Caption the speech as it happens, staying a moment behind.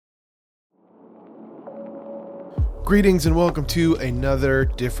Greetings and welcome to another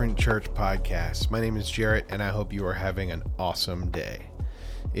Different Church podcast. My name is Jarrett and I hope you are having an awesome day.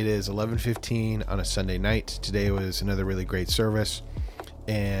 It is 11:15 on a Sunday night. Today was another really great service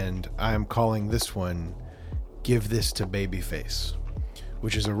and I'm calling this one Give This to Babyface,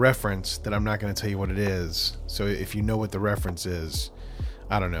 which is a reference that I'm not going to tell you what it is. So if you know what the reference is,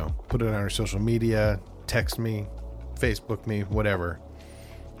 I don't know, put it on our social media, text me, Facebook me, whatever.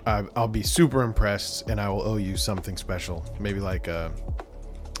 I'll be super impressed and I will owe you something special. Maybe like a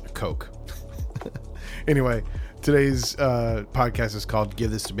Coke. Anyway, today's podcast is called Give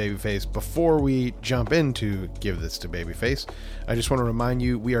This to Babyface. Before we jump into Give This to Babyface, I just want to remind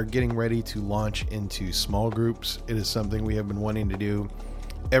you we are getting ready to launch into small groups. It is something we have been wanting to do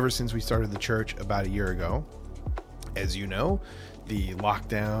ever since we started the church about a year ago. As you know, the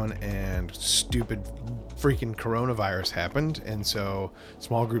lockdown and stupid freaking coronavirus happened, and so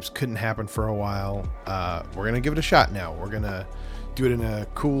small groups couldn't happen for a while. We're gonna give it a shot now. We're gonna do it in a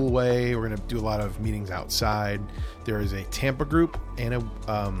cool way. We're gonna do a lot of meetings outside. There is a Tampa group and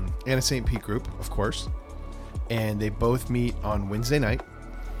a St. Pete group, of course, and they both meet on Wednesday night.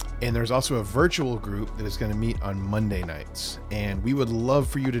 And there's also a virtual group that is going to meet on Monday nights. And we would love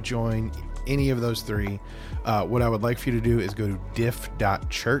for you to join any of those three. What I would like for you to do is go to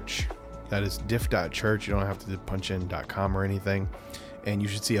diff.church. That is diff.church. You don't have to punch in .com or anything. And you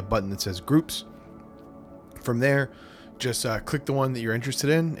should see a button that says groups. From there, just click the one that you're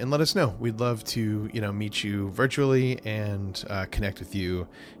interested in and let us know. We'd love to, meet you virtually and connect with you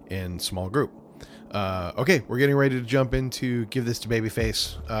in small group. Okay, we're getting ready to jump into Give This to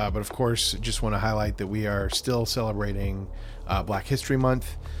Babyface, but of course, just want to highlight that we are still celebrating Black History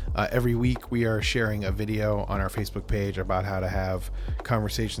Month. Every week, we are sharing a video on our Facebook page about how to have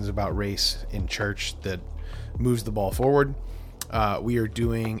conversations about race in church that moves the ball forward. We are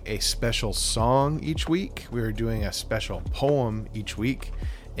doing a special song each week. We are doing a special poem each week.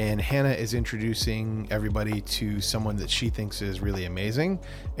 And Hannah is introducing everybody to someone that she thinks is really amazing.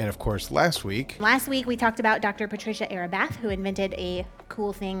 And of course, last week we talked about Dr. Patricia Arabath, who invented a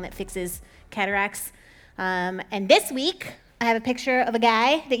cool thing that fixes cataracts. And this week, I have a picture of a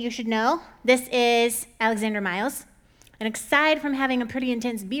guy that you should know. This is Alexander Miles. And aside from having a pretty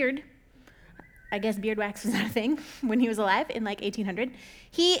intense beard, I guess beard wax was not a thing when he was alive in like 1800,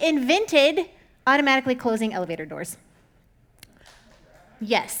 he invented automatically closing elevator doors.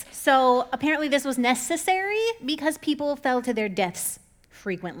 Yes, so apparently this was necessary because people fell to their deaths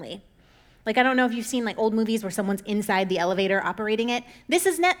frequently. Like, I don't know if you've seen like old movies where someone's inside the elevator operating it.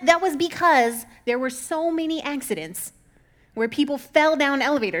 That was because there were so many accidents where people fell down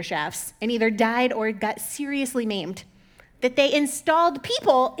elevator shafts and either died or got seriously maimed, that they installed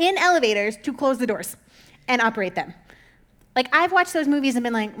people in elevators to close the doors and operate them. Like, I've watched those movies and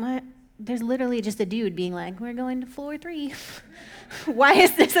been like, what? There's literally just a dude being like, we're going to floor 3. Why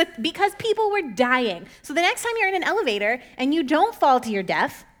is this? Because people were dying. So the next time you're in an elevator and you don't fall to your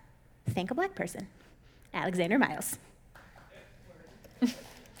death, thank a Black person. Alexander Miles.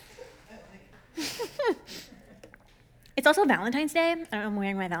 It's also Valentine's Day. I don't know, I'm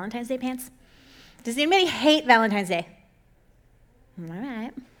wearing my Valentine's Day pants. Does anybody hate Valentine's Day? All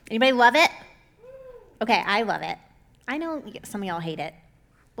right. Anybody love it? Okay, I love it. I know some of y'all hate it.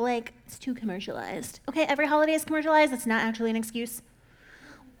 Like, it's too commercialized. Okay, every holiday is commercialized. It's not actually an excuse.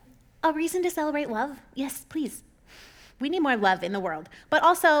 A reason to celebrate love? Yes, please. We need more love in the world. But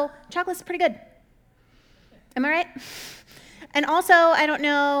also, chocolate's pretty good. Am I right? And also, I don't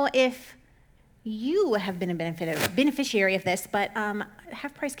know if you have been a beneficiary of this, but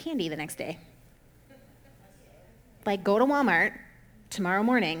half-price candy the next day. Like, go to Walmart tomorrow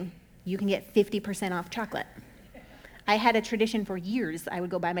morning, you can get 50% off chocolate. I had a tradition for years. I would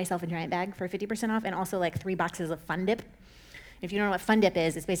go buy myself a giant bag for 50% off and also like 3 boxes of Fun Dip. If you don't know what Fun Dip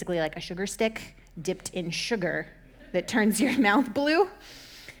is, it's basically like a sugar stick dipped in sugar that turns your mouth blue.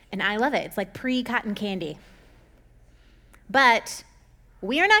 And I love it. It's like pre-cotton candy. But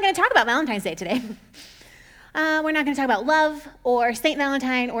we are not going to talk about Valentine's Day today. We're not going to talk about love or St.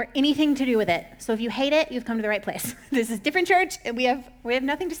 Valentine or anything to do with it. So if you hate it, you've come to the right place. This is Different Church, and we have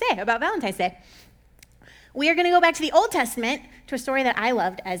nothing to say about Valentine's Day. We are going to go back to the Old Testament to a story that I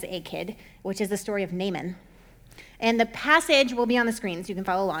loved as a kid, which is the story of Naaman. And the passage will be on the screen, so you can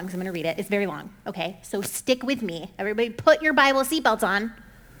follow along, because I'm going to read it. It's very long, okay? So stick with me. Everybody put your Bible seatbelts on.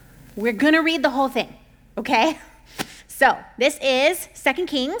 We're going to read the whole thing, okay? So this is 2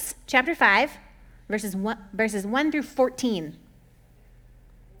 Kings chapter 5, verses 1 through 14.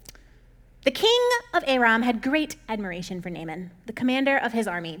 The king of Aram had great admiration for Naaman, the commander of his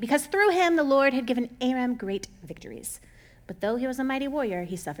army, because through him the Lord had given Aram great victories. But though he was a mighty warrior,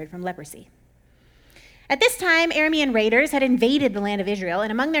 he suffered from leprosy. At this time, Aramean raiders had invaded the land of Israel,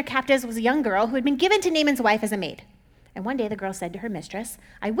 and among their captives was a young girl who had been given to Naaman's wife as a maid. And one day the girl said to her mistress,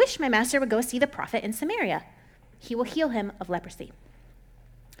 "I wish my master would go see the prophet in Samaria. He will heal him of leprosy."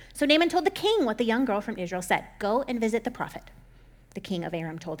 So Naaman told the king what the young girl from Israel said. "Go and visit the prophet." The king of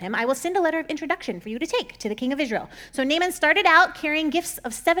Aram told him, "I will send a letter of introduction for you to take to the king of Israel." So Naaman started out carrying gifts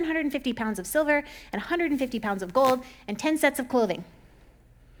of 750 pounds of silver and 150 pounds of gold and 10 sets of clothing.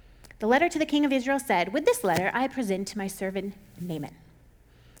 The letter to the king of Israel said, "With this letter I present my servant Naaman.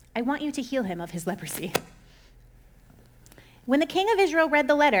 I want you to heal him of his leprosy." When the king of Israel read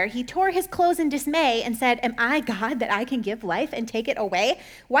the letter, he tore his clothes in dismay and said, "Am I God that I can give life and take it away?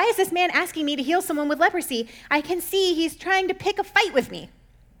 Why is this man asking me to heal someone with leprosy? I can see he's trying to pick a fight with me."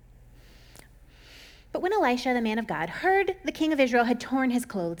 But when Elisha, the man of God, heard the king of Israel had torn his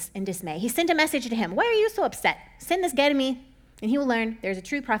clothes in dismay, he sent a message to him. "Why are you so upset? Send this guy to me, and he will learn there's a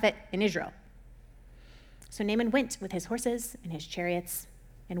true prophet in Israel." So Naaman went with his horses and his chariots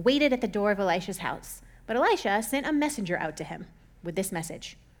and waited at the door of Elisha's house. But Elisha sent a messenger out to him with this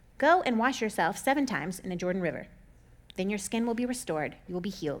message: "Go and wash yourself 7 times in the Jordan River. Then your skin will be restored. You will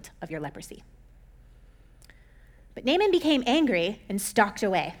be healed of your leprosy." But Naaman became angry and stalked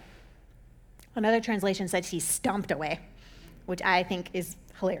away. Another translation says he stomped away, which I think is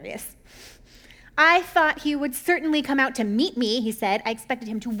hilarious. "I thought he would certainly come out to meet me," he said. "I expected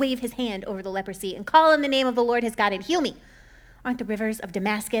him to wave his hand over the leprosy and call on the name of the Lord his God and heal me. Aren't the rivers of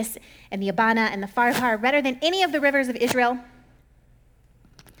Damascus and the Abana and the Pharpar better than any of the rivers of Israel?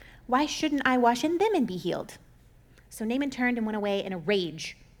 Why shouldn't I wash in them and be healed?" So Naaman turned and went away in a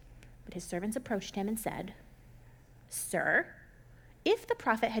rage. But his servants approached him and said, "Sir, if the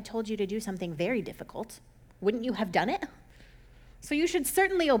prophet had told you to do something very difficult, wouldn't you have done it? So you should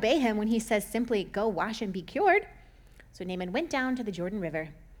certainly obey him when he says simply, 'Go wash and be cured.'" So Naaman went down to the Jordan River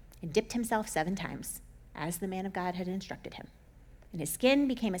and dipped himself 7 times, as the man of God had instructed him. And his skin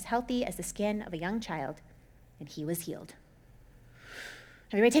became as healthy as the skin of a young child, and he was healed.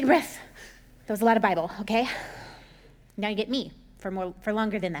 Everybody take a breath. That was a lot of Bible, okay? Now you get me for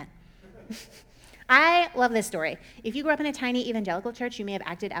longer than that. I love this story. If you grew up in a tiny evangelical church, you may have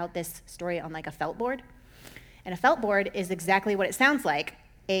acted out this story on like a felt board. And a felt board is exactly what it sounds like,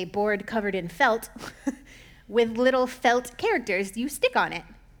 a board covered in felt with little felt characters you stick on it.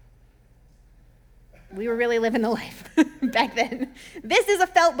 We were really living the life back then. This is a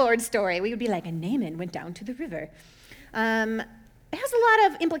felt board story. We would be like, "And Naaman went down to the river." It has a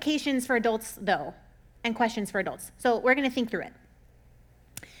lot of implications for adults, though, and questions for adults. So we're going to think through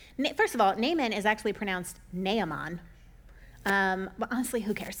it. First of all, Naaman is actually pronounced Naaman. But honestly,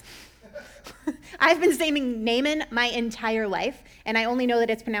 who cares? I've been saying Naaman my entire life, and I only know that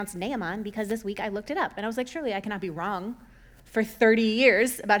it's pronounced Naaman because this week I looked it up. And I was like, surely I cannot be wrong for 30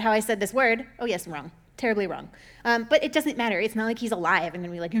 years about how I said this word. Oh, yes, I'm wrong. Terribly wrong. But it doesn't matter. It's not like he's alive and then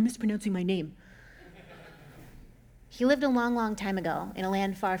we're like, "You're mispronouncing my name." He lived a long, long time ago in a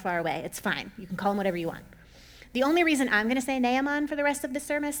land far, far away. It's fine. You can call him whatever you want. The only reason I'm going to say Naaman for the rest of the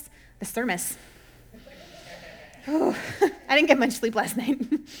sermon, I didn't get much sleep last night.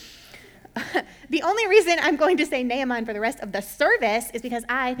 The only reason I'm going to say Naaman for the rest of the service is because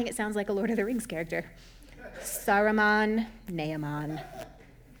I think it sounds like a Lord of the Rings character. Saruman, Naaman.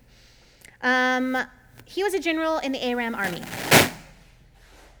 He was a general in the Aram army.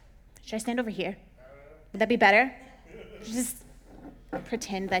 Should I stand over here? Would that be better? Just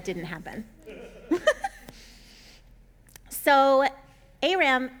pretend that didn't happen. So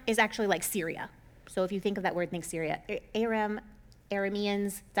Aram is actually like Syria. So if you think of that word, think Syria.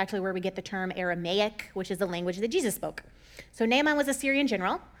 Arameans, it's actually where we get the term Aramaic, which is the language that Jesus spoke. So Naaman was a Syrian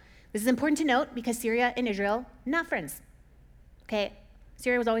general. This is important to note because Syria and Israel, not friends. Okay,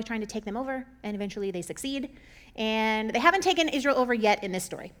 Syria was always trying to take them over, and eventually they succeed. And they haven't taken Israel over yet in this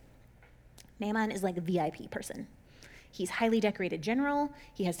story. Naaman is like a VIP person. He's highly decorated general.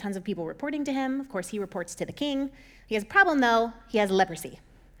 He has tons of people reporting to him. Of course, he reports to the king. He has a problem, though. He has leprosy.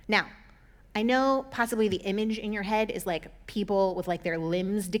 Now, I know possibly the image in your head is like people with like their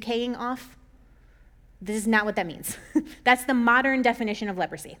limbs decaying off. This is not what that means. That's the modern definition of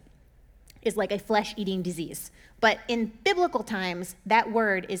leprosy, is like a flesh-eating disease. But in biblical times, that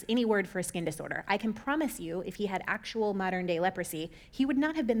word is any word for a skin disorder. I can promise you, if he had actual modern-day leprosy, he would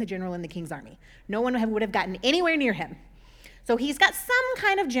not have been the general in the king's army. No one would have gotten anywhere near him. So he's got some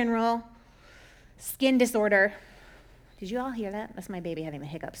kind of general skin disorder. Did you all hear that? That's my baby having the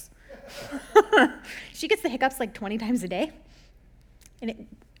hiccups. She gets the hiccups like 20 times a day, and it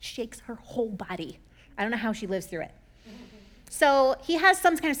shakes her whole body. I don't know how she lives through it. So he has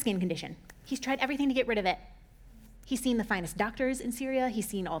some kind of skin condition. He's tried everything to get rid of it. He's seen the finest doctors in Syria. He's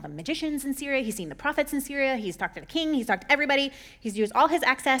seen all the magicians in Syria. He's seen the prophets in Syria. He's talked to the king. He's talked to everybody. He's used all his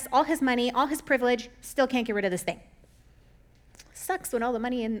access, all his money, all his privilege. Still can't get rid of this thing. Sucks when all the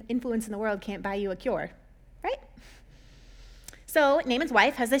money and influence in the world can't buy you a cure, right? So Naaman's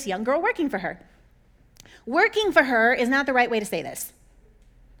wife has this young girl working for her. Working for her is not the right way to say this.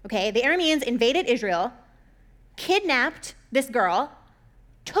 Okay, the Arameans invaded Israel, kidnapped this girl,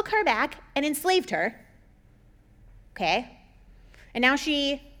 took her back, and enslaved her. Okay? And now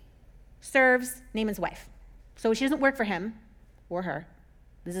she serves Naaman's wife. So she doesn't work for him or her.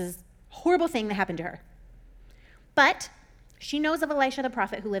 This is a horrible thing that happened to her. But she knows of Elisha the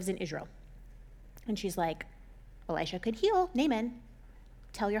prophet who lives in Israel. And she's like, Elisha could heal Naaman.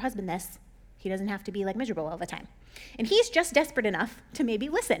 Tell your husband this. He doesn't have to be like miserable all the time. And he's just desperate enough to maybe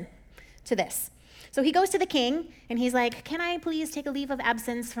listen to this. So he goes to the king and he's like, can I please take a leave of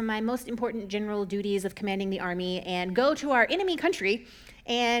absence from my most important general duties of commanding the army and go to our enemy country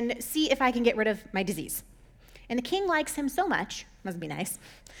and see if I can get rid of my disease? And the king likes him so much, must be nice,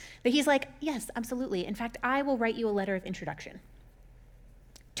 that he's like, yes, absolutely. In fact, I will write you a letter of introduction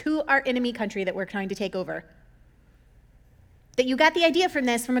to our enemy country that we're trying to take over. That you got the idea from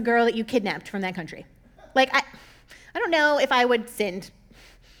this from a girl that you kidnapped from that country. Like, I don't know if I would send.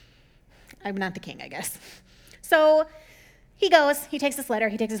 I'm not the king, I guess. So he goes, he takes this letter,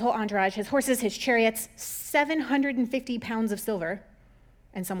 he takes his whole entourage, his horses, his chariots, 750 pounds of silver,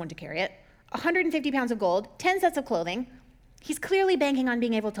 and someone to carry it, 150 pounds of gold, 10 sets of clothing. He's clearly banking on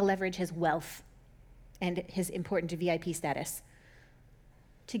being able to leverage his wealth and his important VIP status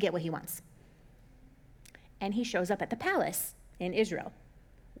to get what he wants. And he shows up at the palace in Israel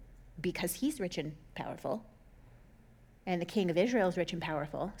because he's rich and powerful. And the king of Israel is rich and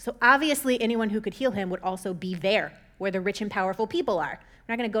powerful. So obviously anyone who could heal him would also be there where the rich and powerful people are.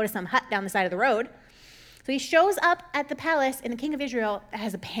 We're not going to go to some hut down the side of the road. So he shows up at the palace, and the king of Israel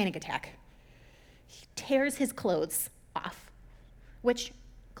has a panic attack. He tears his clothes off, which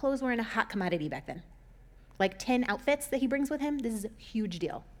clothes were in a hot commodity back then. Like 10 outfits that he brings with him, this is a huge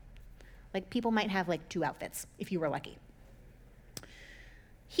deal. Like people might have like 2 outfits if you were lucky.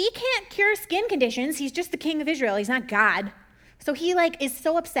 He can't cure skin conditions. He's just the king of Israel. He's not God. So he is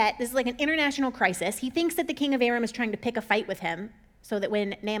so upset. This is like an international crisis. He thinks that the king of Aram is trying to pick a fight with him so that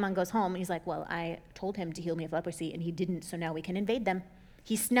when Naaman goes home, he's like, well, I told him to heal me of leprosy and he didn't, so now we can invade them.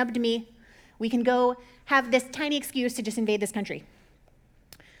 He snubbed me. We can go have this tiny excuse to just invade this country.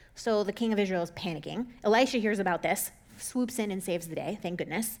 So the king of Israel is panicking. Elisha hears about this, swoops in and saves the day, thank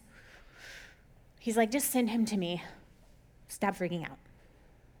goodness. He's like, just send him to me. Stop freaking out.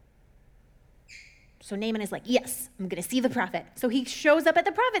 So Naaman is like, yes, I'm going to see the prophet. So he shows up at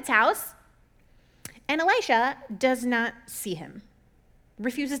the prophet's house, and Elisha does not see him,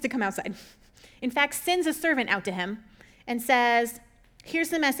 refuses to come outside. In fact, sends a servant out to him and says, here's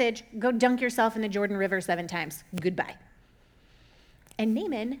the message, go dunk yourself in the Jordan River 7 times. Goodbye. And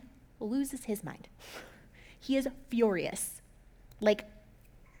Naaman loses his mind. He is furious. Like,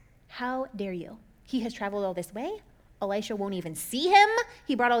 how dare you? He has traveled all this way. Elisha won't even see him.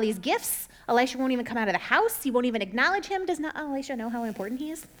 He brought all these gifts. Elisha won't even come out of the house. He won't even acknowledge him. Does not Elisha know how important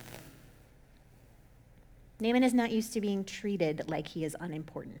he is? Naaman is not used to being treated like he is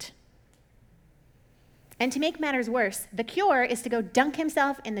unimportant. And to make matters worse, the cure is to go dunk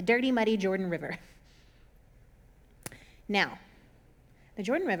himself in the dirty, muddy Jordan River. Now, the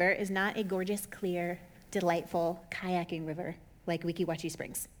Jordan River is not a gorgeous, clear, delightful kayaking river like Weeki Wachee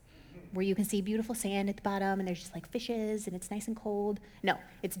Springs, where you can see beautiful sand at the bottom and there's just like fishes and it's nice and cold. No,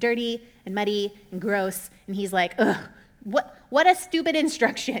 it's dirty and muddy and gross. And he's like, ugh, what a stupid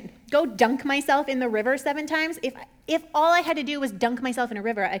instruction. Go dunk myself in the river 7 times? If all I had to do was dunk myself in a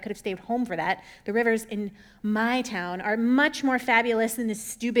river, I could have stayed home for that. The rivers in my town are much more fabulous than this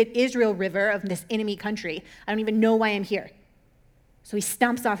stupid Israel river of this enemy country. I don't even know why I'm here. So he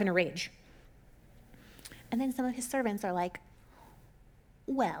stomps off in a rage. And then some of his servants are like,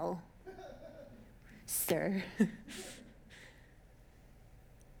 well, sir,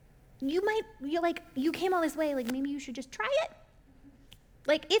 you came all this way, like maybe you should just try it.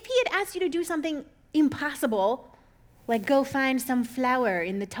 Like if he had asked you to do something impossible, like go find some flour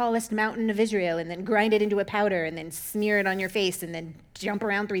in the tallest mountain of Israel and then grind it into a powder and then smear it on your face and then jump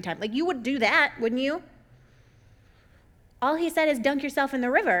around 3 times. Like you would do that, wouldn't you? All he said is dunk yourself in the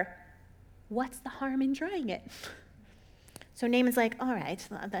river. What's the harm in trying it? So Naaman's like, all right,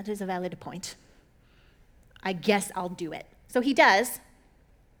 that is a valid point. I guess I'll do it. So he does.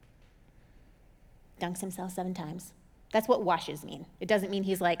 Dunks himself 7 times. That's what washes mean. It doesn't mean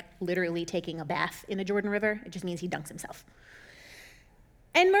he's like literally taking a bath in the Jordan River. It just means he dunks himself.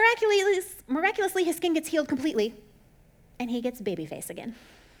 And miraculously, his skin gets healed completely. and he gets baby face again.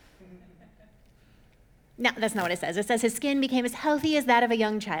 No, that's not what it says. It says his skin became as healthy as that of a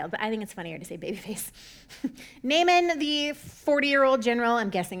young child, but I think it's funnier to say baby face. Naaman, the 40-year-old general, I'm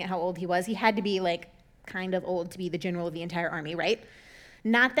guessing at how old he was. He had to be kind of old to be the general of the entire army, right?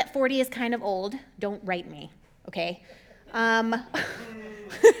 Not that 40 is kind of old. Don't write me, okay?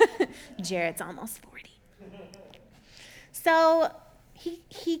 Jared's almost 40. So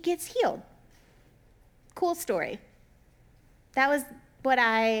he gets healed. Cool story. That was what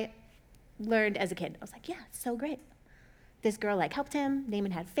I learned as a kid. I was like, yeah, it's so great. This girl helped him.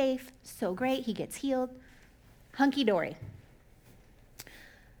 Naaman had faith. So great. He gets healed. Hunky-dory.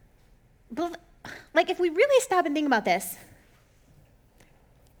 But if we really stop and think about this,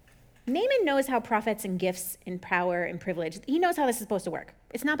 Naaman knows how prophets and gifts and power and privilege, he knows how this is supposed to work.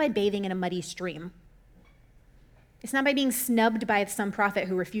 It's not by bathing in a muddy stream. It's not by being snubbed by some prophet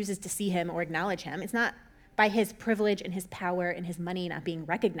who refuses to see him or acknowledge him. It's not by his privilege and his power and his money not being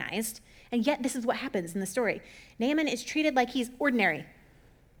recognized. And yet this is what happens in the story. Naaman is treated like he's ordinary,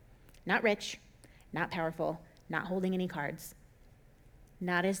 not rich, not powerful, not holding any cards,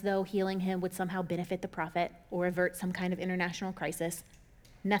 not as though healing him would somehow benefit the prophet or avert some kind of international crisis.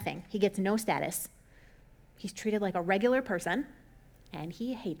 Nothing. He gets no status. He's treated like a regular person, and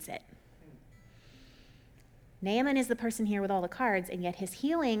he hates it. Naaman is the person here with all the cards, and yet his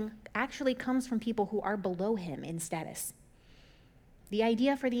healing actually comes from people who are below him in status. The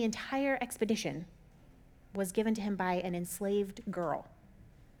idea for the entire expedition was given to him by an enslaved girl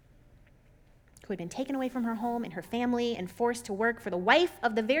who had been taken away from her home and her family and forced to work for the wife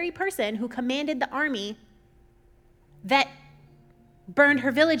of the very person who commanded the army that burned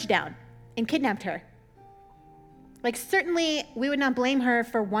her village down and kidnapped her. Certainly, we would not blame her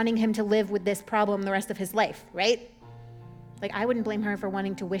for wanting him to live with this problem the rest of his life, right? I wouldn't blame her for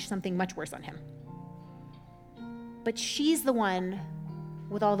wanting to wish something much worse on him. But she's the one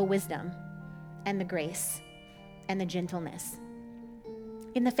with all the wisdom and the grace and the gentleness.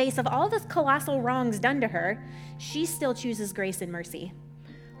 In the face of all the colossal wrongs done to her, she still chooses grace and mercy.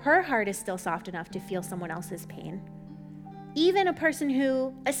 Her heart is still soft enough to feel someone else's pain. Even a person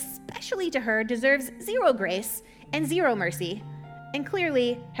who, especially to her, deserves zero grace and zero mercy, and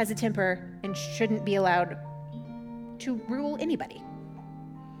clearly has a temper and shouldn't be allowed to rule anybody.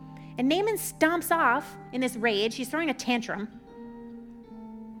 And Naaman stomps off in this rage. He's throwing a tantrum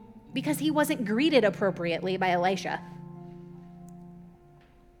because he wasn't greeted appropriately by Elisha.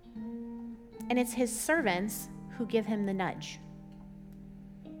 And it's his servants who give him the nudge.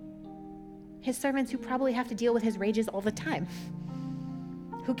 His servants who probably have to deal with his rages all the time,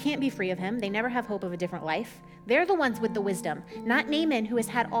 who can't be free of him. They never have hope of a different life. They're the ones with the wisdom, not Naaman, who has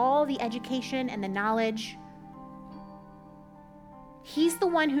had all the education and the knowledge. He's the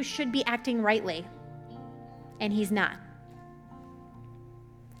one who should be acting rightly, and he's not.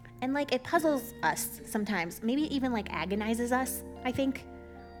 And it puzzles us sometimes, maybe even agonizes us, I think,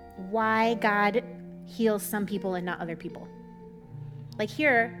 why God heals some people and not other people.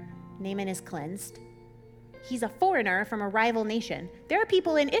 Here, Naaman is cleansed. He's a foreigner from a rival nation. There are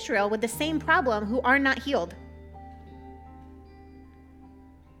people in Israel with the same problem who are not healed.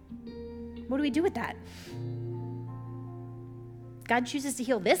 What do we do with that? God chooses to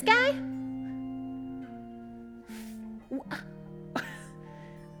heal this guy?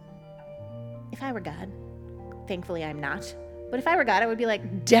 If I were God, thankfully I'm not, but if I were God, I would be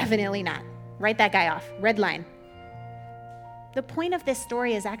definitely not. Write that guy off. Red line. The point of this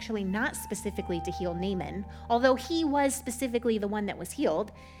story is actually not specifically to heal Naaman, although he was specifically the one that was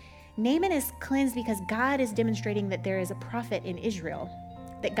healed. Naaman is cleansed because God is demonstrating that there is a prophet in Israel,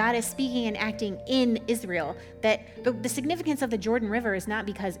 that God is speaking and acting in Israel, that the significance of the Jordan River is not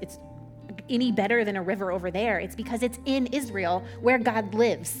because it's any better than a river over there. It's because it's in Israel where God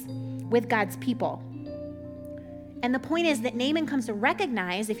lives with God's people. And the point is that Naaman comes to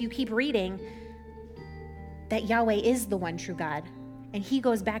recognize, if you keep reading, that Yahweh is the one true God. And he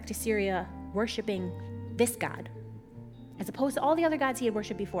goes back to Syria worshiping this God, as opposed to all the other gods he had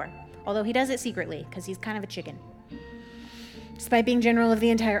worshiped before. Although he does it secretly, because he's kind of a chicken, despite being general of the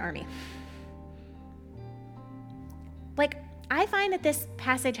entire army. I find that this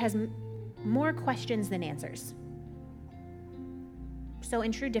passage has more questions than answers. So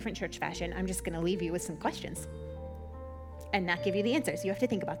in true Different Church fashion, I'm just going to leave you with some questions and not give you the answers. You have to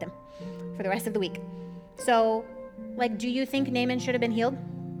think about them for the rest of the week. So, do you think Naaman should have been healed?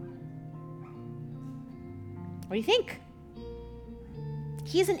 What do you think?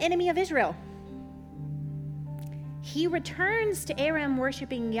 He's an enemy of Israel. He returns to Aram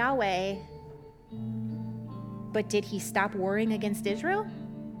worshiping Yahweh, but did he stop warring against Israel?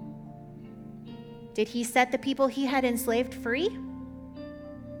 Did he set the people he had enslaved free?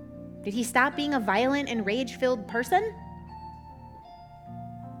 Did he stop being a violent and rage-filled person?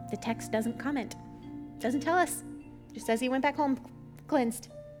 The text doesn't comment, doesn't tell us. Just says he went back home cleansed.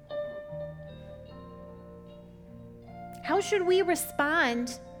 How should we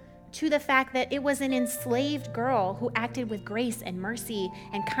respond to the fact that it was an enslaved girl who acted with grace and mercy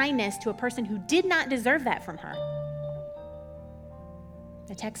and kindness to a person who did not deserve that from her?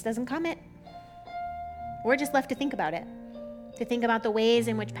 The text doesn't comment. We're just left to think about it, to think about the ways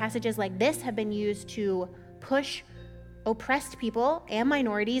in which passages like this have been used to push oppressed people and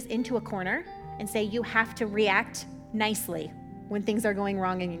minorities into a corner and say, you have to react nicely when things are going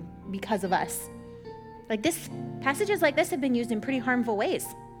wrong and because of us. Like this, passages like this have been used in pretty harmful ways.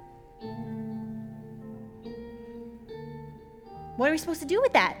 What are we supposed to do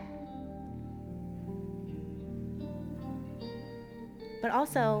with that? But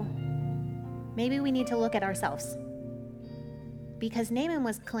also, maybe we need to look at ourselves. Because Naaman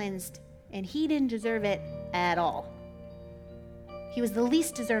was cleansed and he didn't deserve it at all. He was the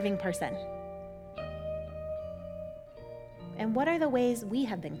least deserving person. And what are the ways we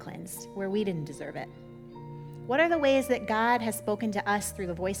have been cleansed where we didn't deserve it? What are the ways that God has spoken to us through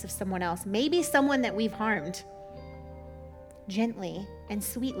the voice of someone else, maybe someone that we've harmed, gently and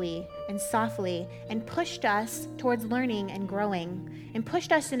sweetly and softly, and pushed us towards learning and growing, and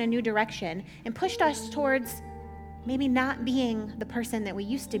pushed us in a new direction, and pushed us towards maybe not being the person that we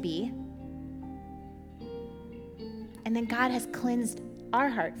used to be? And then God has cleansed our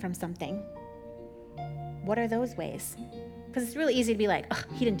heart from something. What are those ways? Because it's really easy to be like, oh,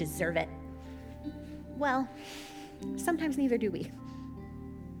 he didn't deserve it. Well, sometimes neither do we.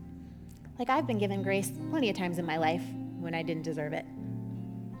 Like, I've been given grace plenty of times in my life when I didn't deserve it.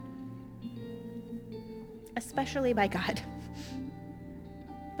 Especially by God.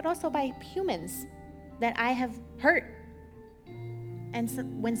 But also by humans that I have hurt. And so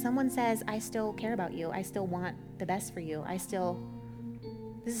when someone says, I still care about you, I still want the best for you,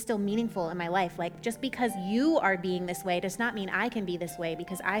 this is still meaningful in my life. Like, just because you are being this way does not mean I can be this way,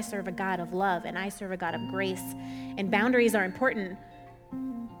 because I serve a God of love and I serve a God of grace, and boundaries are important.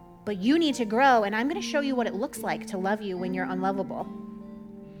 But you need to grow, and I'm going to show you what it looks like to love you when you're unlovable.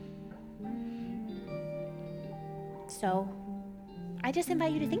 So I just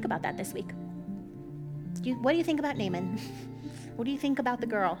invite you to think about that this week. What do you think about Naaman? What do you think about the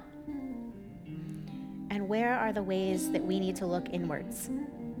girl? And where are the ways that we need to look inwards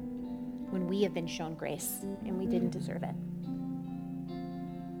when we have been shown grace and we didn't deserve it?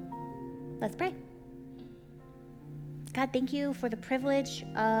 Let's pray. God, thank you for the privilege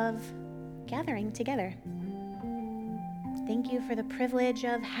of gathering together. Thank you for the privilege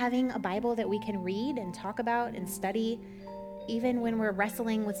of having a Bible that we can read and talk about and study, even when we're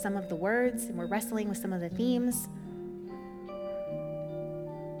wrestling with some of the words and we're wrestling with some of the themes.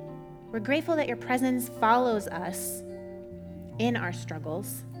 We're grateful that your presence follows us in our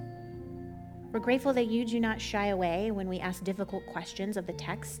struggles. We're grateful that you do not shy away when we ask difficult questions of the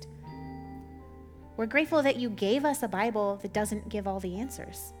text. We're grateful that you gave us a Bible that doesn't give all the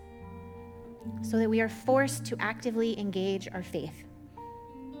answers, so that we are forced to actively engage our faith.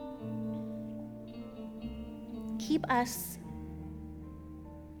 Keep us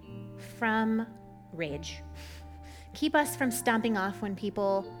from rage. Keep us from stomping off when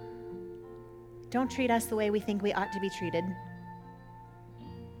people don't treat us the way we think we ought to be treated.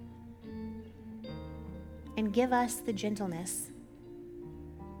 And give us the gentleness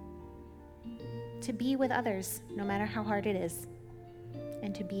to be with others, no matter how hard it is,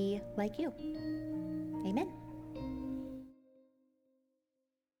 and to be like you. Amen.